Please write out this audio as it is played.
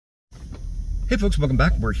Hey folks, welcome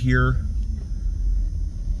back. We're here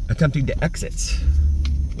attempting to exit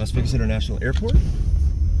Las Vegas International Airport.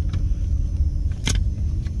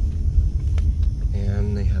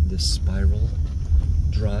 And they have this spiral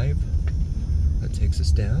drive that takes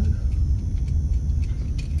us down.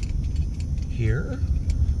 Here,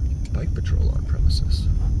 bike patrol on premises.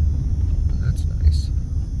 Well, that's nice.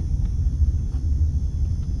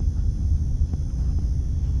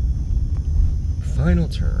 Final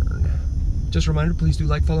turn. Just a reminder, please do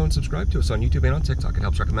like, follow, and subscribe to us on YouTube and on TikTok. It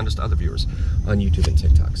helps recommend us to other viewers on YouTube and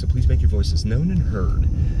TikTok. So please make your voices known and heard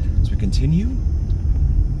as we continue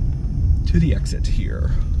to the exit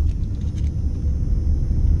here.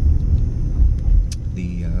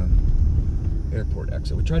 The airport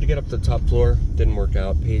exit. We tried to get up to the top floor, didn't work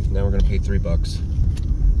out. Now we're gonna pay $3.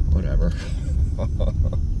 Whatever.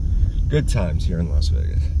 Good times here in Las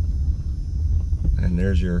Vegas. And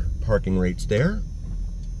there's your parking rates there.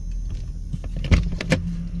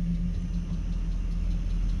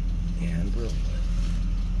 And we'll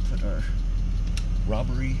put our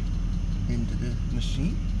robbery into the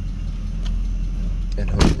machine. And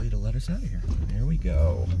hopefully it'll let us out of here. There we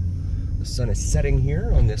go. The sun is setting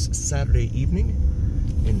here on this Saturday evening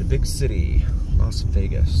in the big city, Las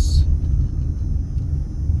Vegas.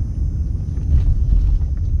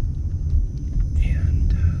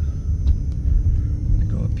 And I'm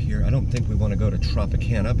gonna go up here. I don't think we want to go to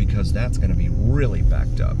Tropicana because that's going to be really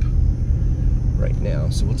backed up right now.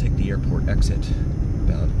 So we'll take the airport exit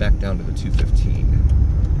back down to the 215.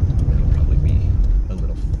 That'll probably be a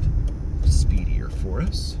little speedier for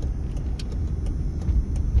us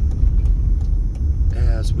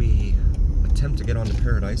as we attempt to get onto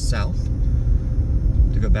Paradise South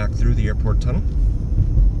to go back through the airport tunnel.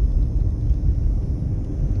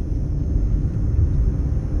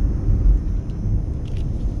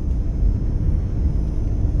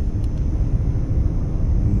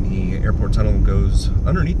 The airport tunnel goes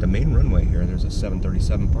underneath the main runway here. There's a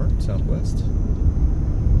 737 parked Southwest.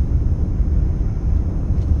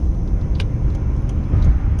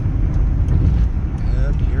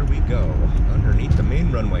 Go underneath the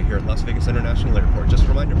main runway here at Las Vegas International Airport. Just a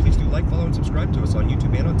reminder, please do like, follow, and subscribe to us on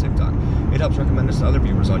YouTube and on TikTok. It helps recommend us to other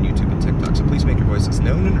viewers on YouTube and TikTok, so please make your voices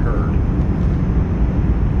known and heard.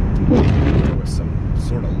 There was some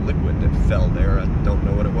sort of liquid that fell there. I don't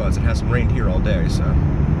know what it was. It hasn't rained here all day, so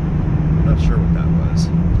I'm not sure what that was.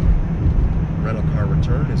 Rental car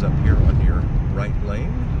return is up here on your right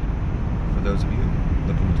lane. For those of you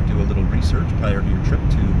looking to do a little research prior to your trip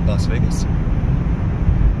to Las Vegas.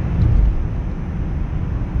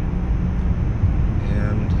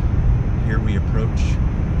 Here we approach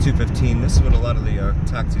 215. This is what a lot of the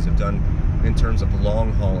taxis have done in terms of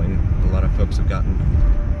long hauling. A lot of folks have gotten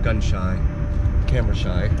gun shy, camera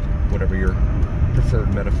shy, whatever your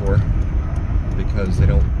preferred metaphor, because they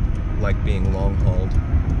don't like being long hauled.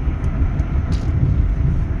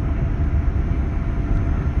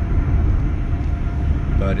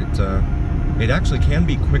 But it actually can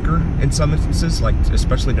be quicker in some instances, like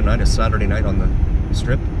especially tonight, a Saturday night on the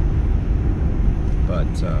Strip. But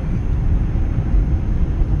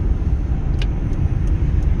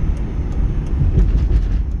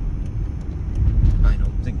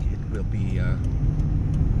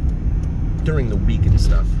during the week and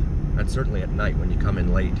stuff, and certainly at night when you come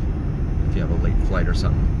in late, if you have a late flight or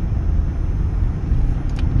something.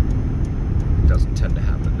 It doesn't tend to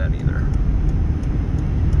happen then either.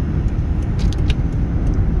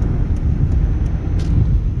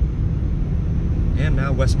 And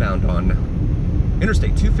now westbound on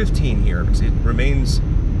Interstate 215 here, because it remains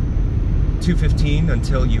 215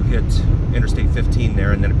 until you hit Interstate 15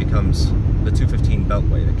 there, and then it becomes the 215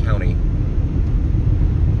 Beltway, the county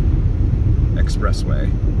expressway.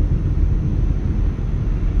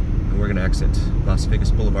 And we're going to exit Las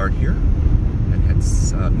Vegas Boulevard here and head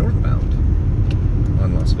northbound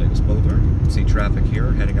on Las Vegas Boulevard. You can see traffic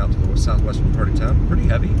here heading out to the southwestern part of town. Pretty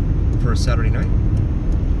heavy for a Saturday night.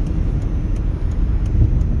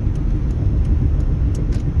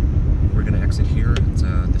 We're going to exit here at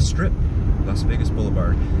the Strip, Las Vegas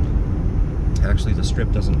Boulevard. Actually, the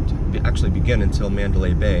Strip doesn't actually begin until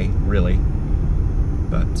Mandalay Bay, really.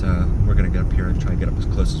 But we're going to get up here and try and get up as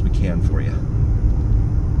close as we can for you.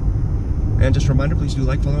 And just a reminder, please do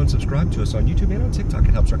like, follow, and subscribe to us on YouTube and on TikTok.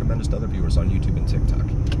 It helps recommend us to other viewers on YouTube and TikTok.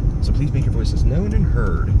 So please make your voices known and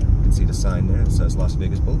heard. You can see the sign there that says Las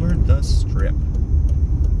Vegas Boulevard, the Strip.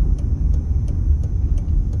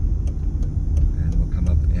 And we'll come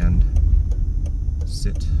up and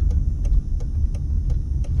sit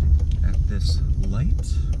at this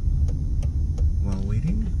light while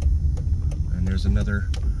waiting. And there's another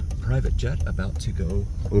private jet about to go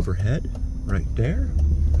overhead. right there.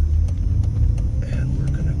 And we're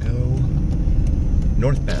gonna go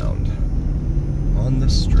northbound on the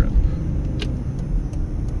strip.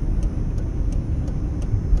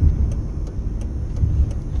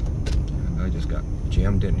 And I just got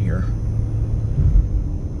jammed in here.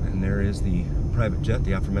 And there is the private jet,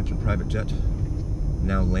 the aforementioned private jet,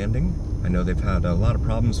 now landing. I know they've had a lot of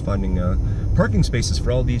problems finding parking spaces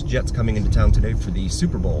for all these jets coming into town today for the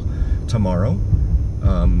Super Bowl tomorrow.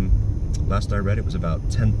 Last I read, it was about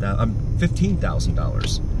 $15,000.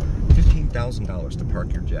 $15,000 to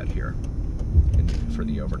park your jet here for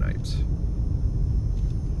the overnight.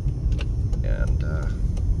 And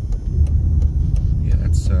yeah,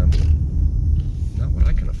 that's not what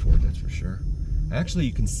I can afford, that's for sure. Actually,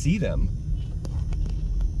 you can see them,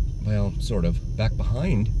 well, sort of, back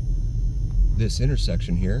behind this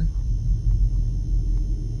intersection here.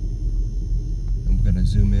 I'm gonna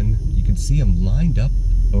zoom in. You can see them lined up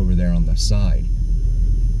over there on the side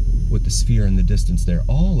with the sphere in the distance there.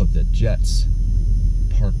 All of the jets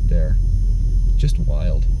parked there. Just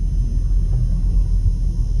wild.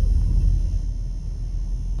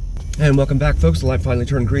 And welcome back, folks. The light finally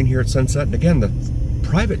turned green here at sunset. And again, the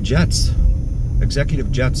private jets,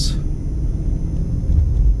 executive jets,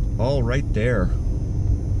 all right there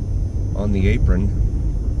on the apron,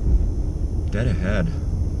 dead ahead.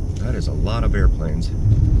 That is a lot of airplanes.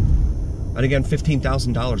 And again,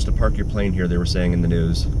 $15,000 to park your plane here, they were saying in the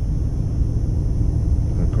news.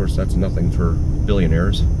 And of course, that's nothing for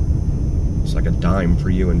billionaires. It's like a dime for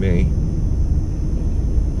you and me.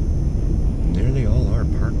 And there they all are,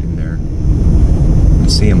 parked in there. You can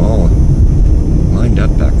see them all lined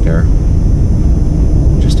up back there.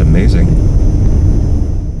 Just amazing.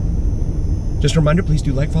 Just a reminder, please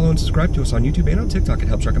do like, follow, and subscribe to us on YouTube and on TikTok. It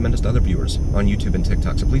helps recommend us to other viewers on YouTube and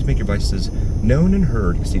TikTok. So please make your voices known and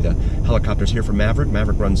heard. You can see the helicopters here for Maverick.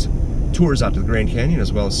 Maverick runs tours out to the Grand Canyon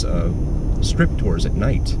as well as strip tours at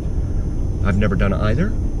night. I've never done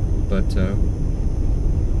either, but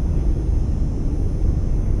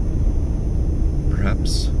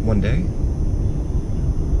perhaps one day.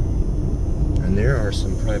 And there are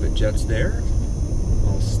some private jets there,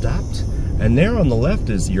 all stopped. And there on the left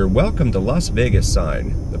is your Welcome to Las Vegas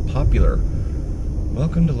sign, the popular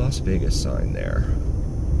Welcome to Las Vegas sign there.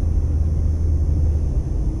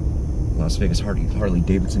 Las Vegas Harley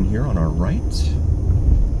Davidson here on our right.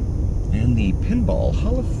 And the Pinball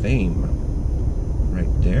Hall of Fame right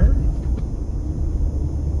there.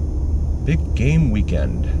 Big game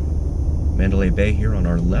weekend. Mandalay Bay here on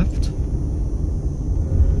our left.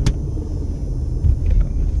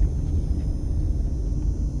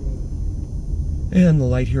 And the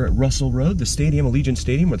light here at Russell Road, the stadium, Allegiant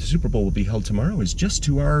Stadium, where the Super Bowl will be held tomorrow, is just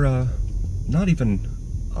to our, not even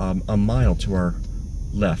a mile to our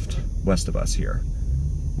left, west of us here.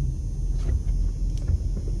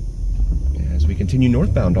 As we continue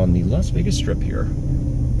northbound on the Las Vegas Strip here.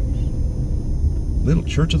 Little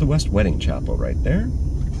Church of the West Wedding Chapel right there.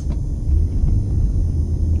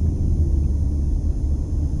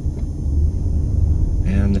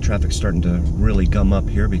 And the traffic's starting to really gum up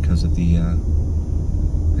here because of the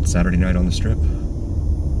it's Saturday night on the Strip.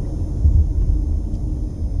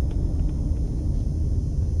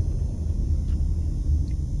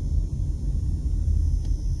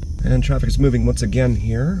 And traffic is moving once again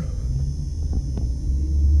here.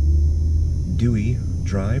 Dewey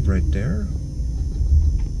Drive right there.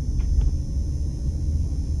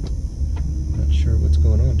 Not sure what's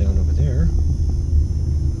going on down over there.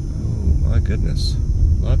 Oh my goodness.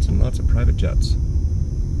 Lots and lots of private jets.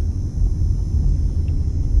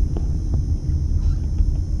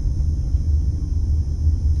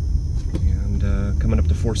 Coming up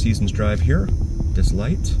to Four Seasons Drive here, this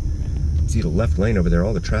light. See the left lane over there,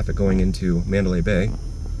 all the traffic going into Mandalay Bay.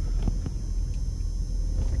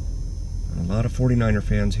 And a lot of 49er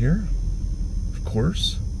fans here, of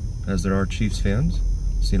course, as there are Chiefs fans.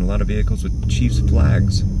 Seen a lot of vehicles with Chiefs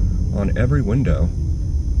flags on every window.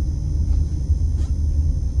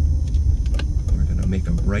 We're gonna make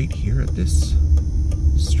a right here at this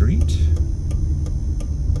street.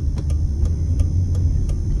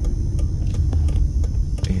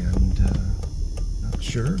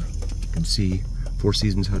 Sure, you can see Four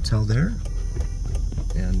Seasons Hotel there,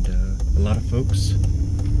 and a lot of folks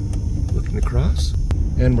looking across.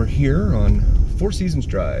 And we're here on Four Seasons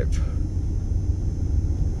Drive,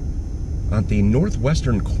 on the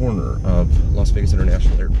northwestern corner of Las Vegas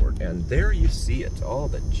International Airport. And there you see it, all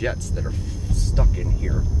the jets that are stuck in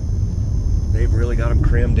here. They've really got them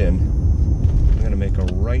crammed in. I'm gonna make a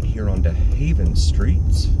right here onto Haven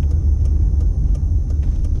Street.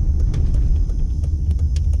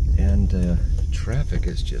 And Traffic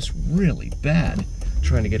is just really bad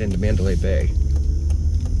trying to get into Mandalay Bay.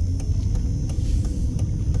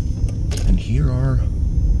 And here are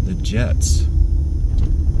the jets.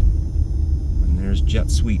 And there's Jet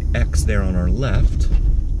Suite X there on our left.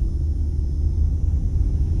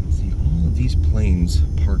 See all of these planes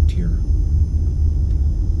parked here.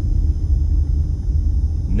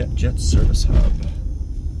 NetJet Service Hub,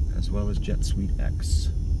 as well as Jet Suite X.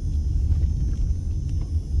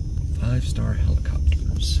 5-star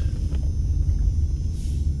helicopters.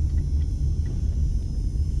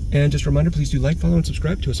 And just a reminder, please do like, follow, and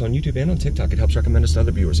subscribe to us on YouTube and on TikTok. It helps recommend us to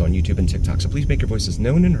other viewers on YouTube and TikTok. So please make your voices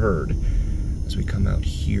known and heard. As we come out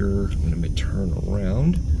here, I'm going to turn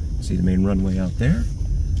around. See the main runway out there.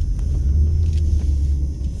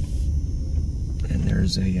 And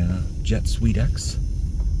there's a Jet Suite X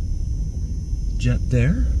jet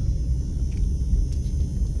there.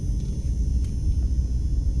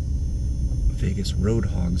 Vegas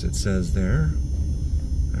Roadhogs, it says there.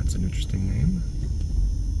 That's an interesting name.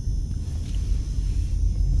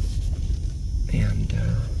 And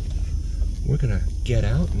we're gonna get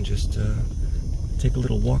out and just take a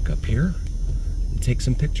little walk up here and take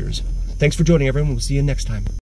some pictures. Thanks for joining, everyone. We'll see you next time.